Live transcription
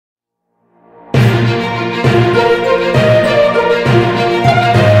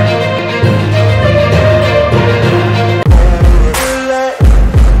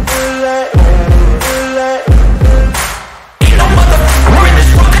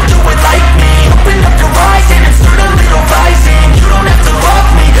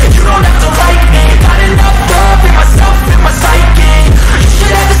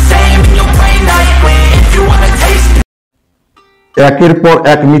একের পর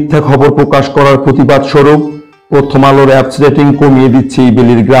এক মিথ্যা খবর প্রকাশ করার প্রতিবাদ স্বরূপ প্রথম আলোর অ্যাপস রেটিং কমিয়ে দিচ্ছে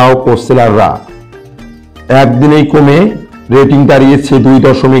ইবেলির গ্রাহক ও সেলাররা। একদিনেই কমে রেটিং দাঁড়িয়েছে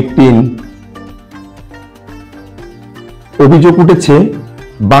 2.3। অভিযোগ উঠেছে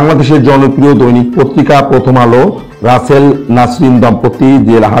বাংলাদেশের জনপ্রিয় দৈনিক পত্রিকা প্রথম আলো রাসেল নাসরিন দম্পতি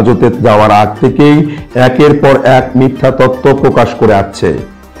জেল হাজতে যাওয়ার আগ থেকেই একের পর এক মিথ্যা তথ্য প্রকাশ করে আসছে।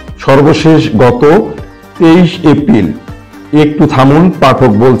 সর্বশেষ গত 23 এপ্রিল। একটু থামুন,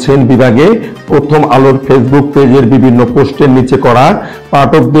 পাঠক বলছেন বিভাগে প্রথম আলোর ফেসবুক পেজের বিভিন্ন পোস্টের নিচে করা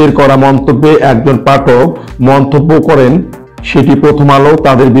পাঠকদের করা মন্তব্যে একজন পাঠক মন্তব্য করেন, সেটি প্রথম আলো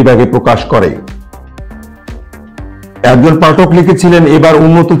তাদের বিভাগে প্রকাশ করে। একজন পাঠক লিখেছিলেন, এবার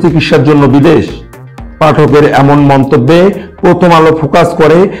উন্নত চিকিৎসার জন্য বিদেশ। পাঠকের এমন মন্তব্যে প্রথম আলো ফোকাস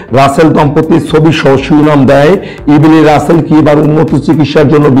করে রাসেল দম্পতির ছবি সহ শিরোনাম দেয়, ইবেলি রাসেল কি এবার উন্নত চিকিৎসার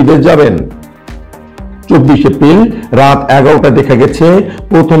জন্য বিদেশ যাবেন? 24 এপ্রিল রাত 11টা দেখা গেছে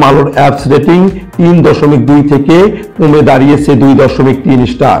প্রথম আলোর অ্যাপস রেটিং 3.2 থেকে কমে দাঁড়িয়েছে 2.3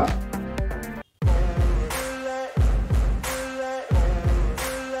 star.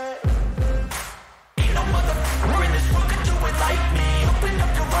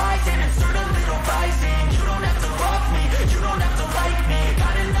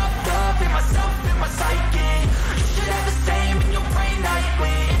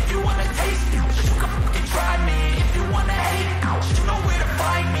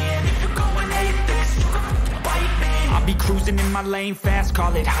 Cruising in my lane fast,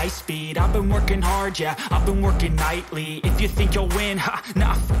 call it high speed. I've been working hard, yeah, I've been working nightly. If you think you'll win, ha,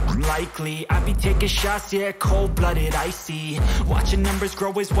 not likely. I be taking shots, yeah, cold-blooded, icy. Watching numbers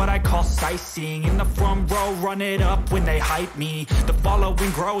grow is what I call sightseeing. In the front row, run it up when they hype me. The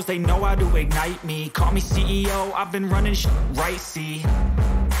following grows, they know how to ignite me. Call me CEO, I've been running right, see.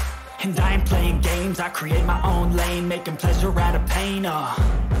 And I ain't playing games, I create my own lane, making pleasure out of pain,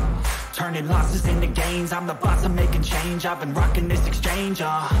 turning losses into gains. I'm the boss, I'm making change. I've been rocking this exchange,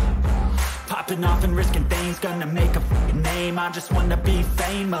 popping off and risking things. Gonna make a fucking name. I just wanna be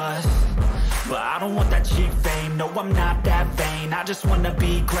famous, but I don't want that cheap fame. No, I'm not that vain. I just wanna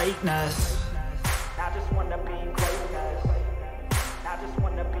be greatness. I just wanna be greatness. I just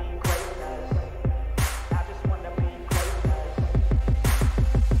wanna be greatness. I just wanna be greatness.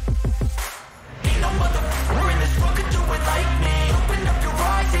 Ain't no motherfucker in this world could do it like me. Open up your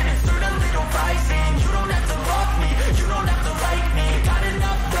eyes and insert a little rising. You don't have to love me, you don't have to like me. Got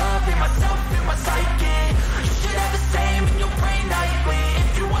enough love in myself, in my psyche. You should have the same in your brain nightly.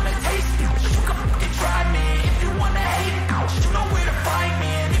 If you wanna taste me, you can fucking try me. If you wanna hate me, you know where to find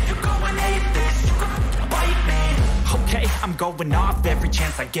me. And if you go and hate this, you can fucking bite me. Okay, I'm going off every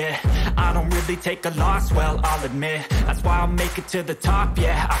chance I get. I don't really take a loss, well, I'll admit. That's why I'll make it to the top,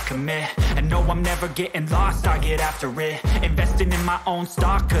 yeah, I commit. And no, I'm never getting lost, I get after it. Investing in my own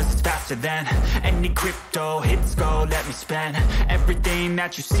stock, cause it's faster than any crypto hits go, let me spend. Everything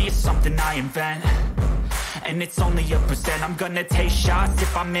that you see is something I invent, and it's only a percent. I'm gonna take shots,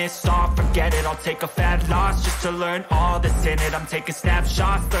 if I miss all, forget it. I'll take a fat loss just to learn all that's in it. I'm taking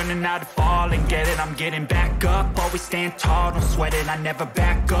snapshots, learning how to fall and get it. I'm getting back up, always stand tall, don't sweat it. I never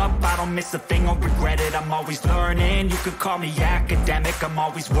back up, I don't miss a thing or regret it. I'm always learning, you could call me academic. I'm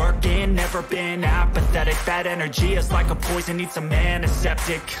always working, never been apathetic. That energy is like a poison, needs some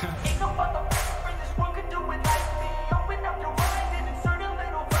antiseptic. Ain't no motherfucker in this world could do it like me. Open up your eyes and insert a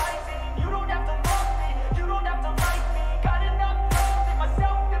little rising. You don't have to love me, you don't have to like me. Got enough love in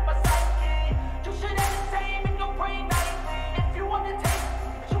myself, in my psyche. You should have the same in your brain nightly. If you wanna take me,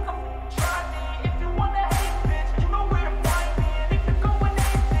 you can try me. If you wanna hate bitch, you know where to find me. And if you go and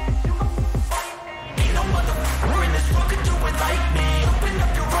hate this, you can fight me. Ain't no motherfucker in this world could do it like me. Open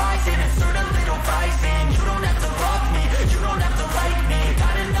up your eyes and insert a little rising. You don't have to love me, you don't have to like me.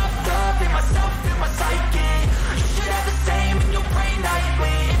 Got enough love in myself, in my psyche. You should have the same in your brain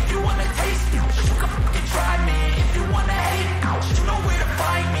nightly. If you wanna taste me, you can fucking try me. If you wanna hate me, you know where to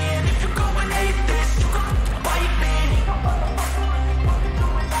find me. And if you go and hate this, you can bite me.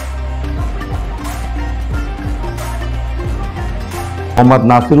 Mohammad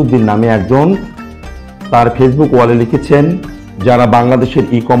Nasiruddin নামে একজন তার Facebook ওয়ালে লিখেছেন, যারা বাংলাদেশের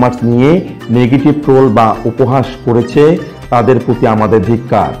e-commerce নিয়ে negative troll বা উপহাস করেছে তাদের প্রতি আমাদের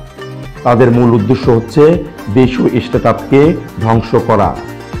ধিক্কার। তাদের মূল উদ্দেশ্য হচ্ছে দেশীয় স্টার্টআপকে ধ্বংস করা,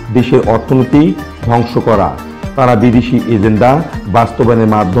 দেশের অর্থনীতি ধ্বংস করা। তারা বিদেশি এজেন্ডা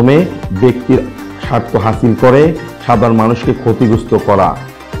বাস্তবায়নের মাধ্যমে ব্যক্তির স্বার্থ হাসিল করে সাধারণ মানুষকে ক্ষতিগ্রস্ত করা,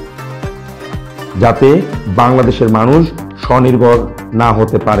 যাতে বাংলাদেশের মানুষ স্বনির্ভর না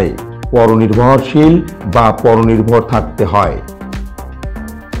হতে পারে, পরনির্ভরশীল বা পরনির্ভর থাকতে হয়।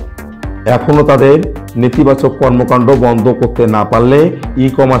 এখনো তাদের নেতিবাচক কর্মকাণ্ড বন্ধ করতে না পারলে ই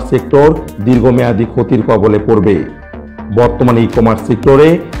কমার্স সেক্টর দীর্ঘমেয়াদী ক্ষতির কবলে পড়বে। বর্তমানে ই কমার্স সেক্টরে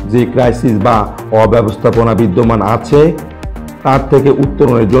যে ক্রাইসিস বা অব্যবস্থাপনা বিদ্যমান আছে তার থেকে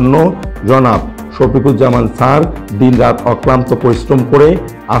উত্তরণের জন্য জনাব শফিকুজ্জামান স্যার দিনরাত অক্লান্ত পরিশ্রম করে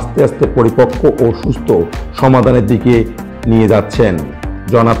আস্তে আস্তে পরিপক্ক ও সুস্থ সমাধানের দিকে নিয়ে যাচ্ছেন।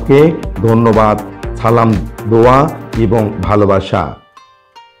 জনাবকে ধন্যবাদ, সালাম, দোয়া এবং ভালোবাসা।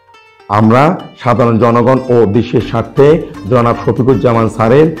 আমরা সাধারণ জনগণ ও দেশের স্বার্থে জনাব শফিকুজ্জামান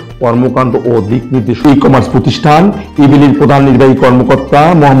স্যারের কর্মকাণ্ড ও দিক নির্দেশ ই কমার্স প্রতিষ্ঠান ইভিলির প্রধান নির্বাহী কর্মকর্তা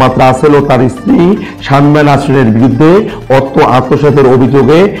মোহাম্মদ রাসেল ও তার স্ত্রী শামিমা নাসরিনের বিরুদ্ধে অর্থ আত্মসাতের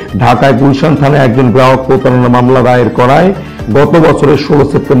অভিযোগে ঢাকায় গুলশান থানায় একজন গ্রাহক প্রতারণা মামলা দায়ের করায় গত বছরের 16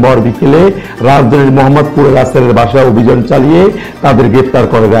 সেপ্টেম্বর বিকেলে রাজধানীর মোহাম্মদপুরে রাসেলের বাসায় অভিযান চালিয়ে তাদের গ্রেপ্তার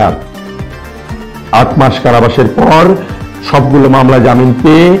করে র্যাব। 8 মাস কারাবাসের পর সবগুলো মামলা জামিন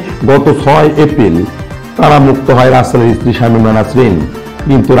পেয়ে গত 6 এপ্রিল তারা মুক্ত হয় রাসেলের স্ত্রী শামিমা নাসরিন।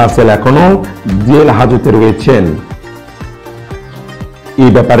 কিন্তু রাসেল এখনো জেল হাজতে রয়েছেন।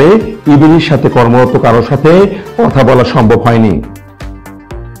 এই ব্যাপারে ইভিলির সাথে কর্মরত কারোর সাথে কথা বলা সম্ভব হয়নি।